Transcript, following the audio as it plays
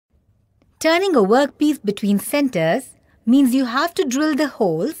Turning a workpiece between centers means you have to drill the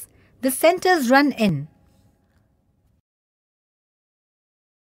holes the centers run in.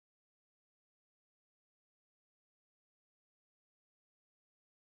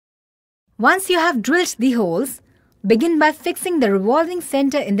 Once you have drilled the holes, begin by fixing the revolving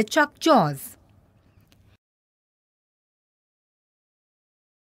center in the chuck jaws.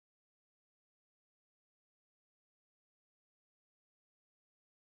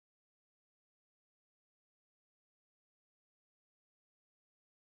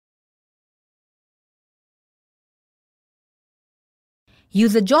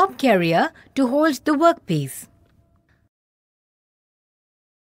 Use a job carrier to hold the workpiece.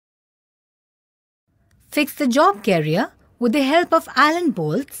 Fix the job carrier with the help of Allen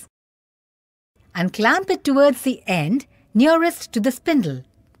bolts and clamp it towards the end nearest to the spindle.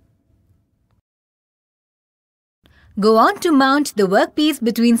 Go on to mount the workpiece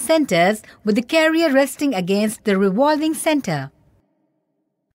between centers with the carrier resting against the revolving center.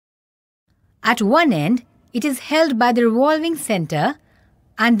 At one end, it is held by the revolving center,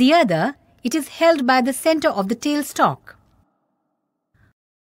 and the other, it is held by the center of the tailstock.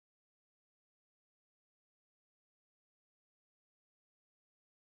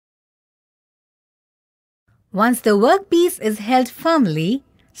 Once the workpiece is held firmly,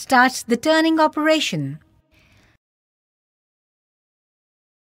 start the turning operation.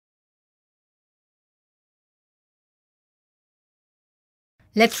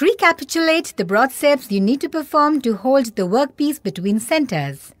 Let's recapitulate the broad steps you need to perform to hold the workpiece between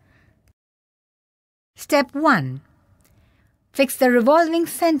centers. Step 1. Fix the revolving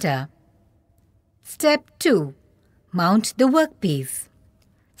center. Step 2. Mount the workpiece.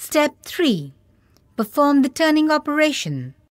 Step 3. Perform the turning operation.